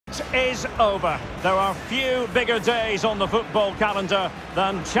is over. There are few bigger days on the football calendar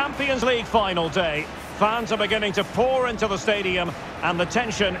than Champions League final day. Fans are beginning to pour into the stadium and the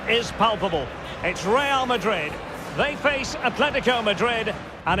tension is palpable. It's Real Madrid. They face Atletico Madrid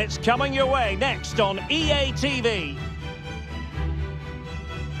and it's coming your way next on EA TV.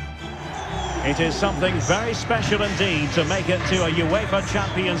 It is something very special indeed to make it to a UEFA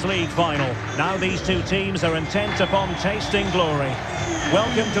Champions League final. Now these two teams are intent upon tasting glory.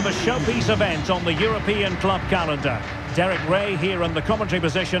 Welcome to the showpiece event on the European club calendar. Derek Ray here in the commentary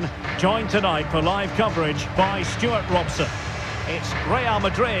position, joined tonight for live coverage by Stuart Robson. It's Real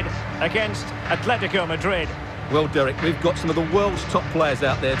Madrid against Atletico Madrid. Well, Derek, we've got some of the world's top players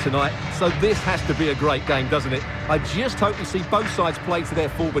out there tonight, so this has to be a great game, doesn't it? I just hope we see both sides play to their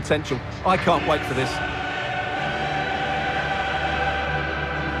full potential. I can't wait for this.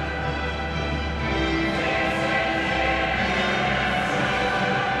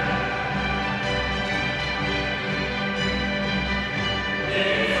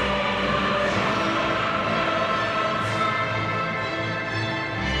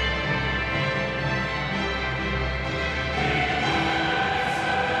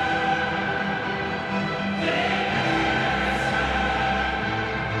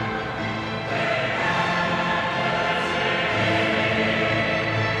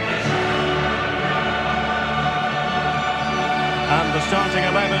 And the starting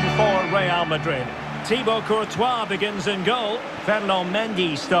 11 for Real Madrid. Thibaut Courtois begins in goal. Ferland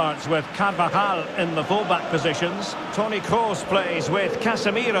Mendy starts with Carvajal in the fullback positions. Toni Kroos plays with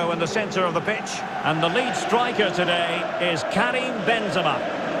Casemiro in the centre of the pitch. And the lead striker today is Karim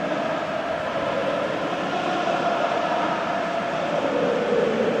Benzema.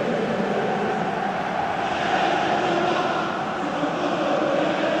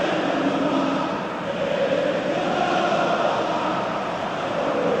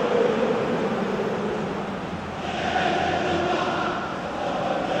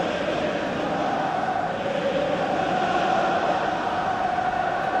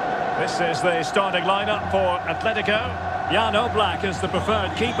 This is the starting lineup for Atletico. Jan Oblak is the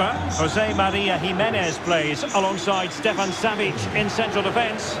preferred keeper. Jose Maria Jimenez plays alongside Stefan Savic in central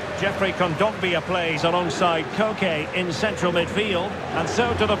defence. Jeffrey Kondogbia plays alongside Koke in central midfield. And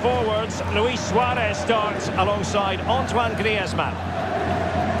so to the forwards, Luis Suarez starts alongside Antoine Griezmann.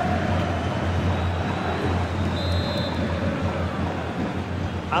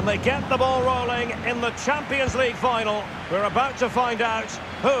 And they get the ball rolling in the Champions League final. We're about to find out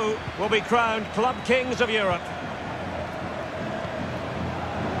who will be crowned Club Kings of Europe.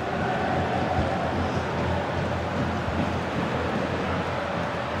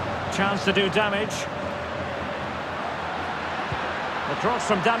 Chance to do damage. The cross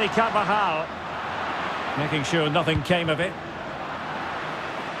from Dani Carvajal. Making sure nothing came of it.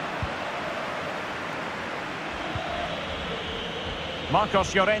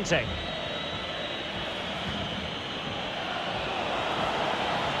 Marcos Llorente.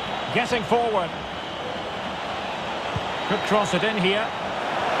 Getting forward. Could cross it in here.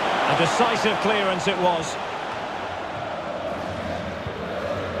 A decisive clearance it was.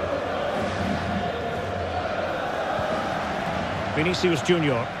 Vinicius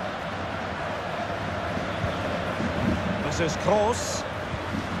Junior. This is Kroos.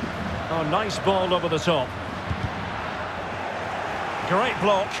 Oh, nice ball over the top. Great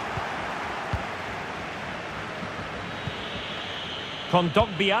block.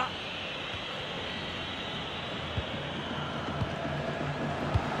 Kondogbia.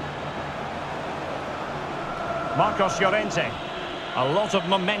 Marcos Llorente. A lot of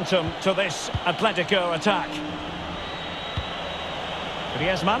momentum to this Atletico attack.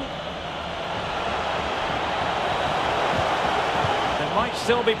 Griezmann. It might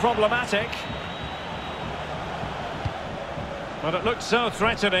still be problematic. But it looked so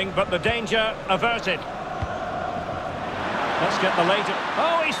threatening, but the danger averted. Let's get the later...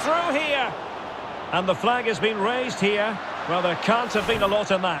 Oh, he's through here! And the flag has been raised here. Well, there can't have been a lot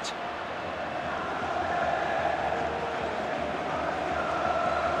in that.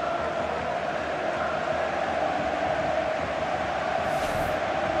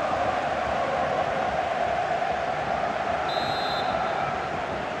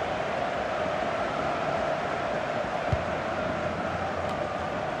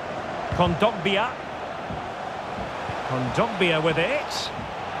 Kondogbia. Kondogbia with it.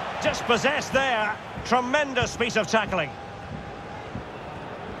 Just possessed there. Tremendous piece of tackling.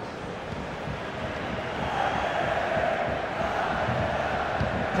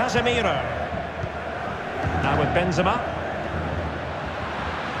 Casemiro. Now with Benzema.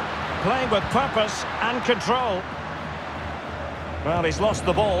 Playing with purpose and control. Well, he's lost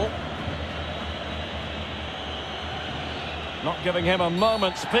the ball. Not giving him a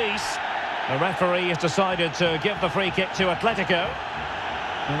moment's peace. The referee has decided to give the free kick to Atletico.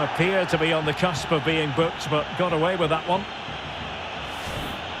 And appeared to be on the cusp of being booked, but got away with that one.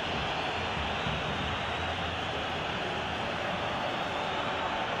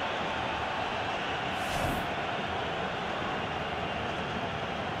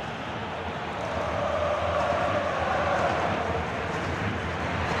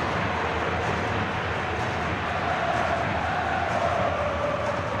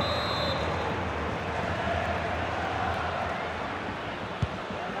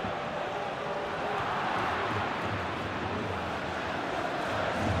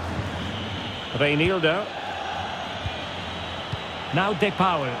 Reinildo. Now De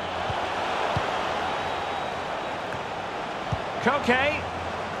Paul. Koke.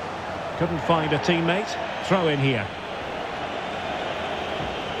 Couldn't find a teammate. Throw in here.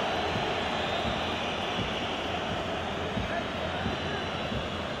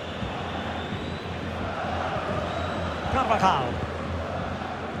 Carvajal.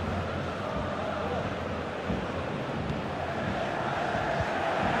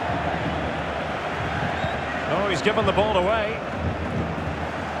 Oh, he's given the ball away.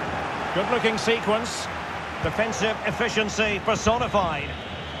 Good-looking sequence. Defensive efficiency personified.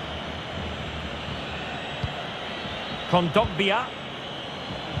 Kondogbia.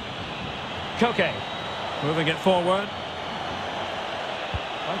 Koke. Moving it forward.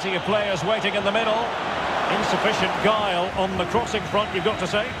 Plenty of players waiting in the middle. Insufficient guile on the crossing front, you've got to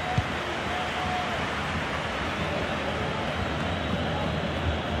say.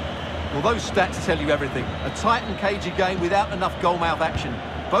 Well, those stats tell you everything. A tight and cagey game without enough goal-mouth action.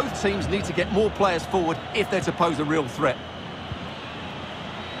 Both teams need to get more players forward if they're to pose a real threat.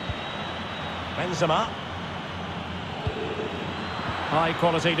 Benzema.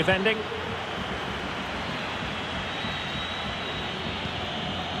 High-quality defending.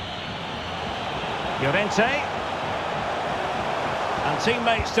 Llorente. And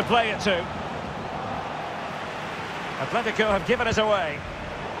teammates to play it to. Atletico have given it away.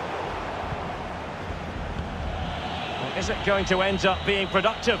 Is it going to end up being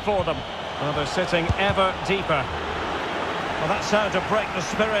productive for them? Well, they're sitting ever deeper. Well, that's how to break the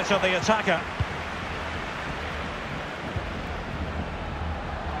spirit of the attacker.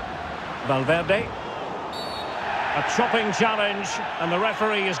 Valverde. A chopping challenge, and the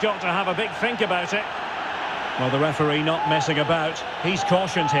referee has got to have a big think about it. Well, the referee not messing about. He's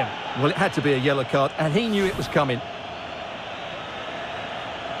cautioned him. Well, it had to be a yellow card, and he knew it was coming.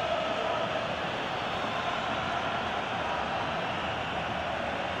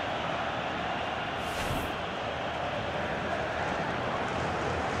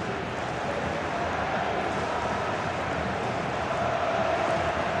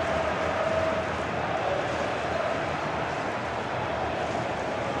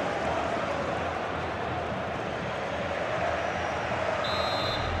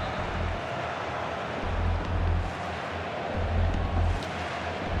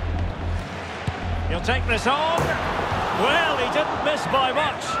 He'll take this on. Well, he didn't miss by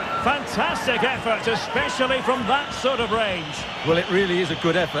much. Fantastic effort, especially from that sort of range. Well, it really is a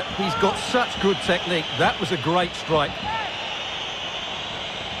good effort. He's got such good technique. That was a great strike.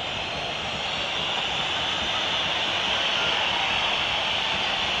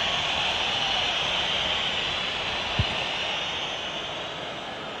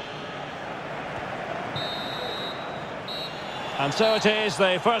 And so it is,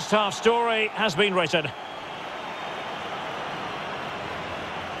 the first half story has been written.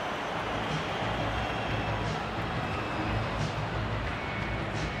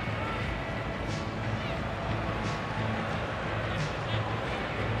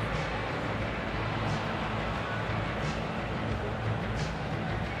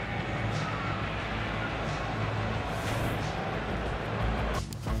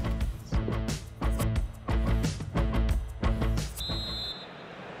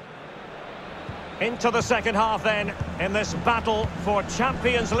 Into the second half then, in this battle for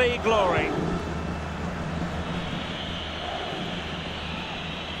Champions League glory.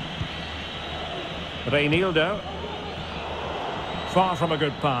 Reinildo. Far from a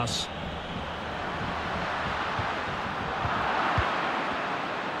good pass.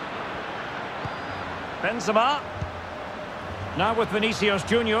 Benzema. Now with Vinicius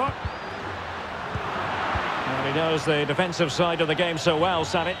Junior. Well, he knows the defensive side of the game so well,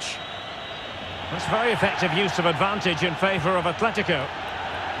 Savic. That's very effective use of advantage in favour of Atletico.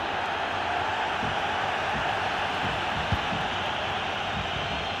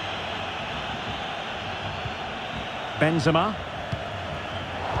 Benzema.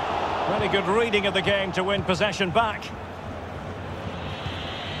 Really good reading of the game to win possession back.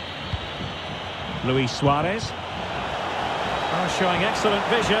 Luis Suarez. Oh, showing excellent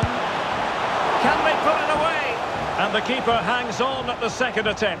vision. Can they put it away? And the keeper hangs on at the second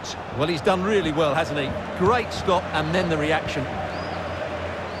attempt. Well, he's done really well, hasn't he? Great stop and then the reaction.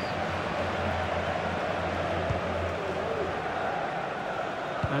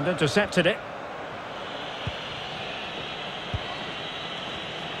 And intercepted it.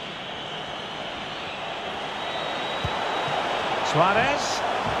 Suarez.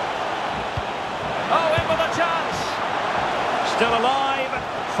 Oh, in with a chance. Still alive.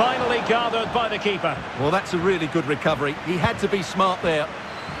 Finally gathered by the keeper. Well, that's a really good recovery. He had to be smart there.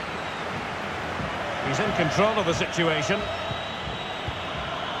 He's in control of the situation.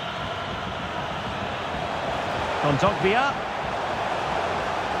 Kondogbia.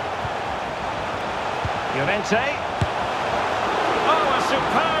 Llorente. Oh, a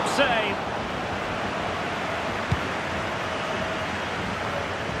superb save.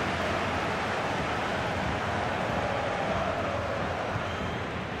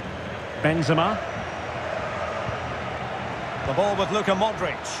 Benzema. The ball with Luka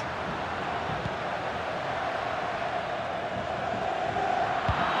Modric.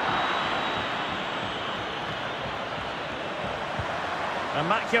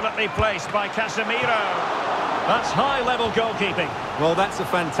 Immaculately placed by Casemiro. That's high-level goalkeeping. Well, that's a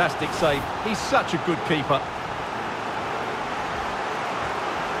fantastic save. He's such a good keeper.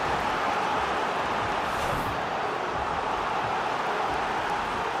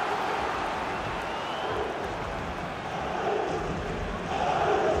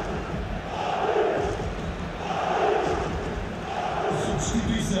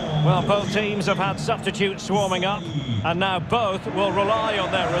 Well, both teams have had substitutes swarming up, and now both will rely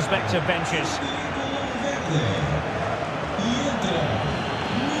on their respective benches.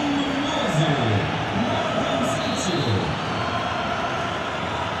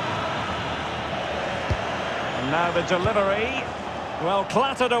 And now the delivery, well,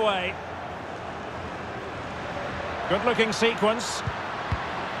 clattered away. Good-looking sequence.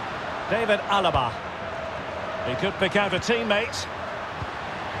 David Alaba. He could pick out a teammate.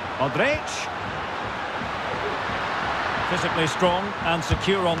 Modric. Physically strong and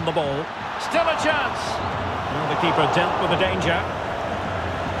secure on the ball. Still a chance. Well, the keeper dealt with the danger.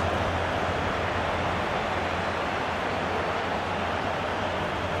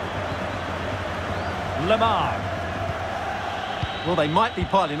 Lamar. Well, they might be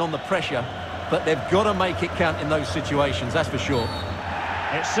piling on the pressure, but they've got to make it count in those situations, that's for sure.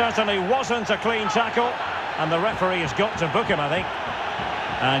 It certainly wasn't a clean tackle, and the referee has got to book him, I think.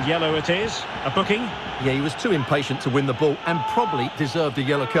 And yellow it is, a booking. Yeah, he was too impatient to win the ball and probably deserved a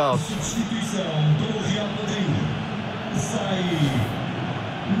yellow card.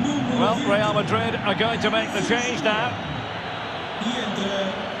 Well, Real Madrid are going to make the change now.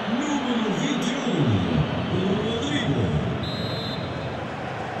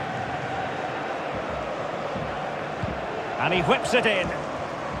 And he whips it in.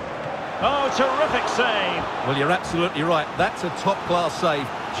 Oh, terrific save. Well, you're absolutely right. That's a top-class save.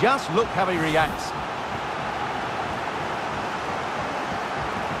 Just look how he reacts.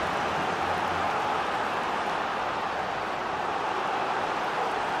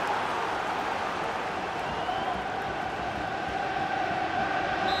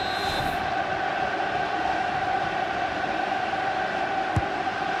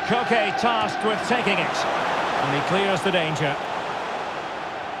 Koke tasked with taking it. And he clears the danger.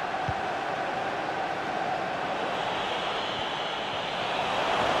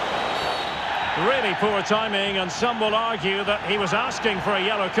 Really poor timing, and some will argue that he was asking for a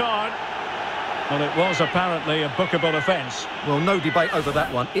yellow card. Well, it was apparently a bookable offence. Well, no debate over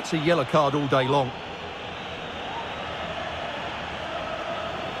that one. It's a yellow card all day long.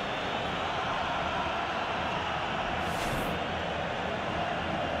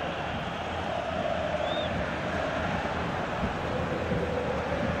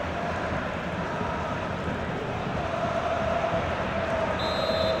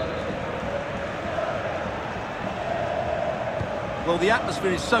 Well, the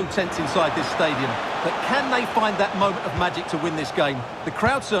atmosphere is so tense inside this stadium, but can they find that moment of magic to win this game? The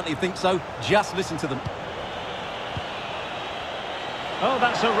crowd certainly think so. Just listen to them. Oh,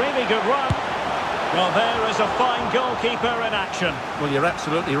 that's a really good run. Well, there is a fine goalkeeper in action. Well, you're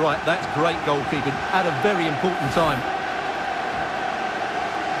absolutely right. That's great goalkeeping at a very important time.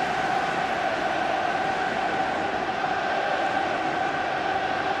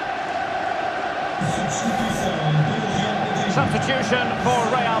 Substitution for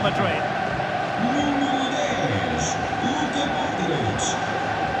Real Madrid.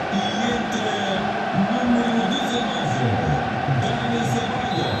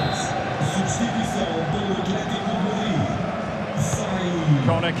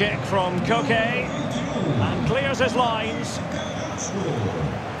 Corner kick from Koke. And clears his lines.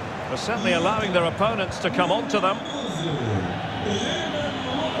 They're certainly allowing their opponents to come onto them.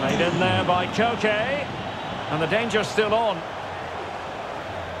 Played in there by Koke. And the danger's still on.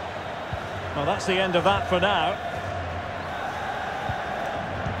 Well, that's the end of that for now.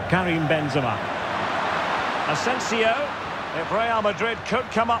 Karim Benzema. Asensio. If Real Madrid could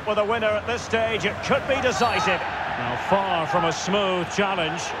come up with a winner at this stage, it could be decisive. Now, far from a smooth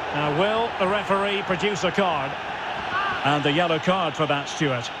challenge. Now, will the referee produce a card? And the yellow card for that,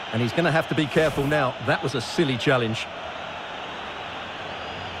 Stuart. And he's going to have to be careful now. That was a silly challenge.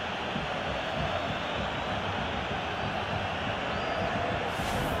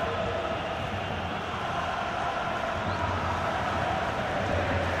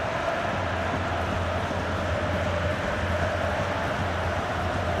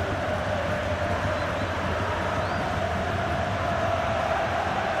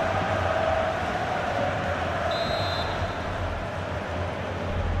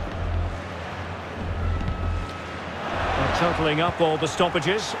 Totalling up all the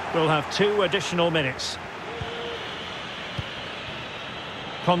stoppages, we'll have 2 additional minutes.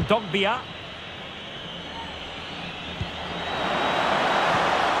 Kondogbia.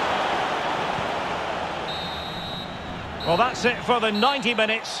 Well, that's it for the 90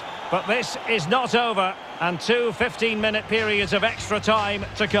 minutes, but this is not over, and 2 15-minute periods of extra time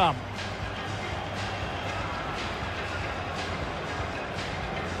to come.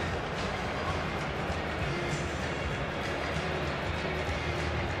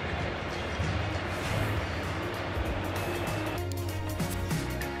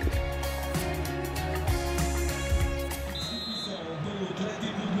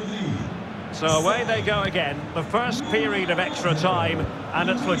 So away they go again, the first period of extra time, and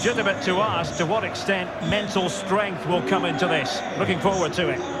it's legitimate to ask to what extent mental strength will come into this. Looking forward to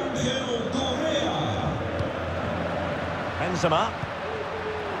it. Benzema.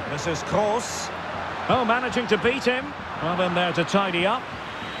 This is Kroos. Oh, managing to beat him. Well, in there to tidy up.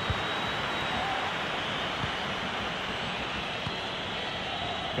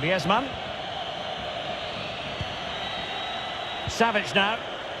 Griezmann. Savic now.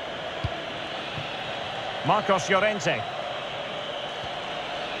 Marcos Llorente.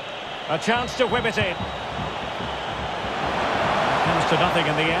 A chance to whip it in. Comes to nothing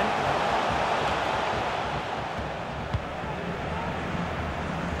in the end.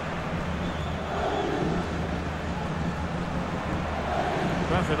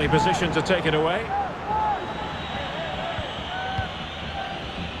 Perfectly positioned to take it away.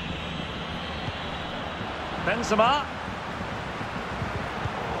 Benzema.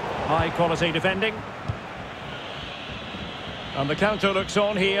 High quality defending. And the counter looks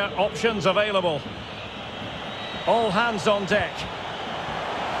on here, options available. All hands on deck.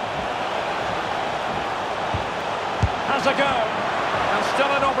 Has a go. And still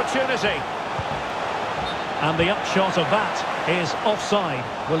an opportunity. And the upshot of that is offside.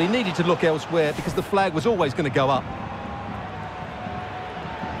 Well, he needed to look elsewhere because the flag was always going to go up.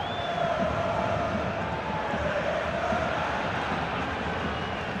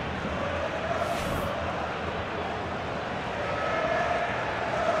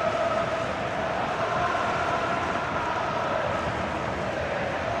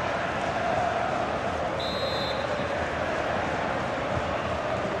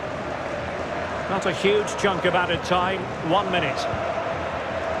 Not a huge chunk of added time, 1 minute.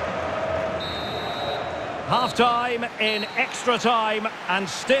 Half-time in extra time, and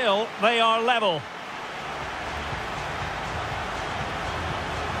still they are level.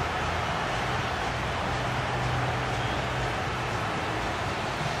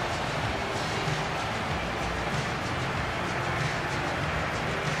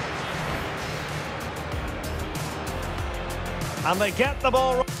 And they get the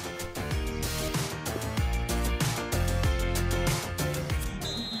ball right.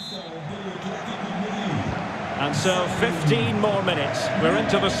 And so 15 more minutes. We're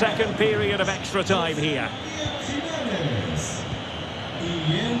into the second period of extra time here.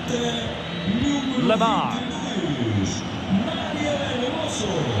 Lamar.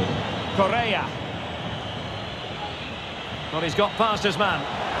 Correa. Well, he's got past his man.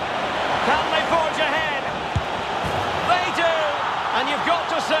 Can they forge ahead? They do! And you've got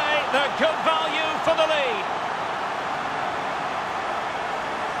to say they're good value for the lead.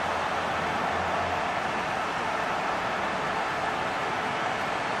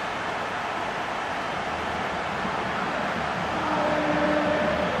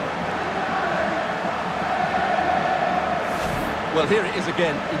 Well, here it is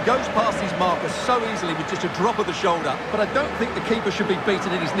again. He goes past his marker so easily with just a drop of the shoulder, but I don't think the keeper should be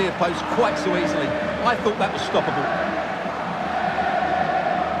beaten in his near post quite so easily. I thought that was stoppable.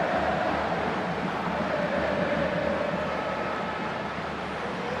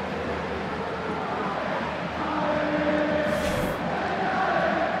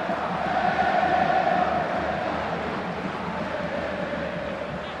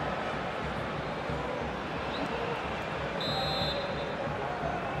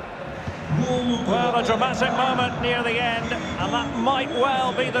 Well, a dramatic moment near the end, and that might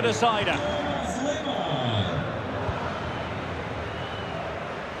well be the decider.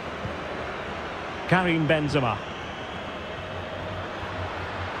 Karim Benzema.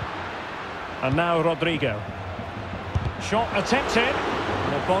 And now Rodrigo. Shot attempted.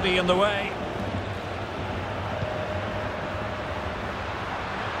 The body in the way.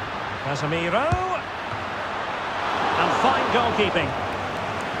 Casemiro. And fine goalkeeping.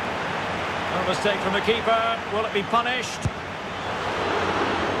 A mistake from the keeper. Will it be punished?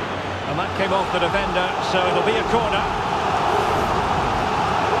 And that came off the defender, so it'll be a corner.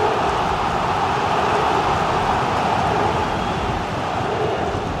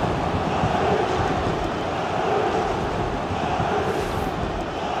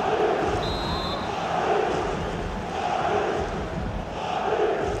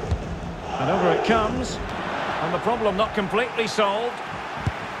 And over it comes. And the problem not completely solved.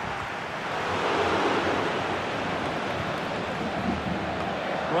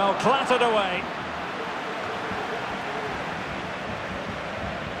 Well, clattered away.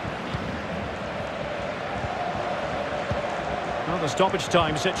 Well, the stoppage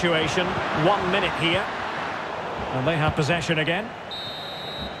time situation. 1 minute here. And they have possession again.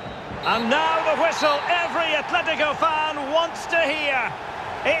 And now the whistle every Atletico fan wants to hear.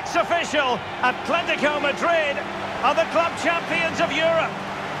 It's official. Atletico Madrid are the club champions of Europe.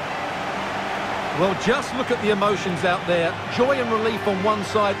 Well, just look at the emotions out there. Joy and relief on one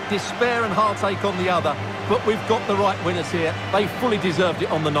side, despair and heartache on the other. But we've got the right winners here. They fully deserved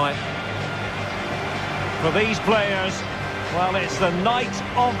it on the night. For these players, well, it's the night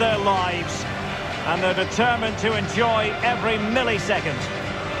of their lives. And they're determined to enjoy every millisecond.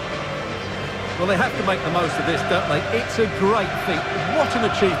 Well, they have to make the most of this, don't they? It's a great feat. What an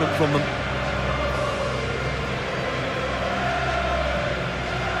achievement from them.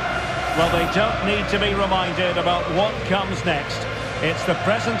 Well, they don't need to be reminded about what comes next. It's the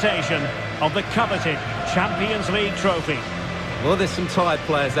presentation of the coveted Champions League trophy. Well, there's some tired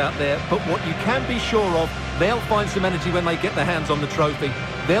players out there, but what you can be sure of, they'll find some energy when they get their hands on the trophy.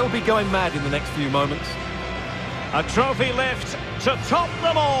 They'll be going mad in the next few moments. A trophy lift to top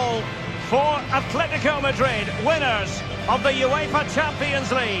them all for Atletico Madrid, winners of the UEFA Champions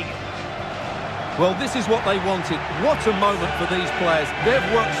League. Well, this is what they wanted. What a moment for these players.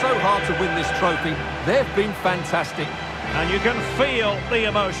 They've worked so hard to win this trophy. They've been fantastic. And you can feel the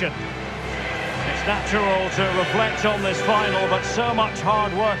emotion. It's natural to reflect on this final, but so much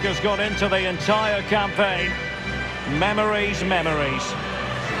hard work has gone into the entire campaign. Memories, memories.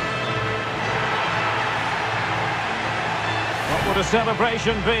 What would a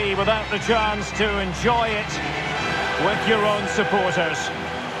celebration be without the chance to enjoy it with your own supporters?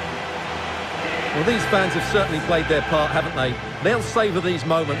 Well, these fans have certainly played their part, haven't they? They'll savour these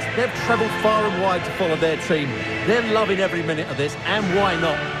moments. They've travelled far and wide to follow their team. They're loving every minute of this, and why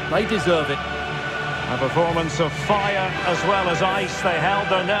not? They deserve it. A performance of fire as well as ice. They held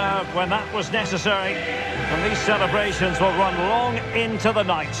their nerve when that was necessary. And these celebrations will run long into the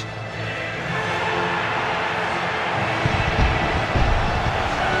night.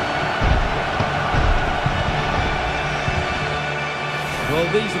 Well,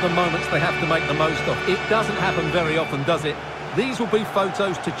 these are the moments they have to make the most of. It doesn't happen very often, does it? These will be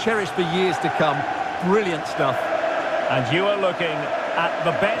photos to cherish for years to come. Brilliant stuff. And you are looking at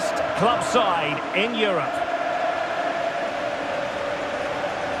the best club side in Europe.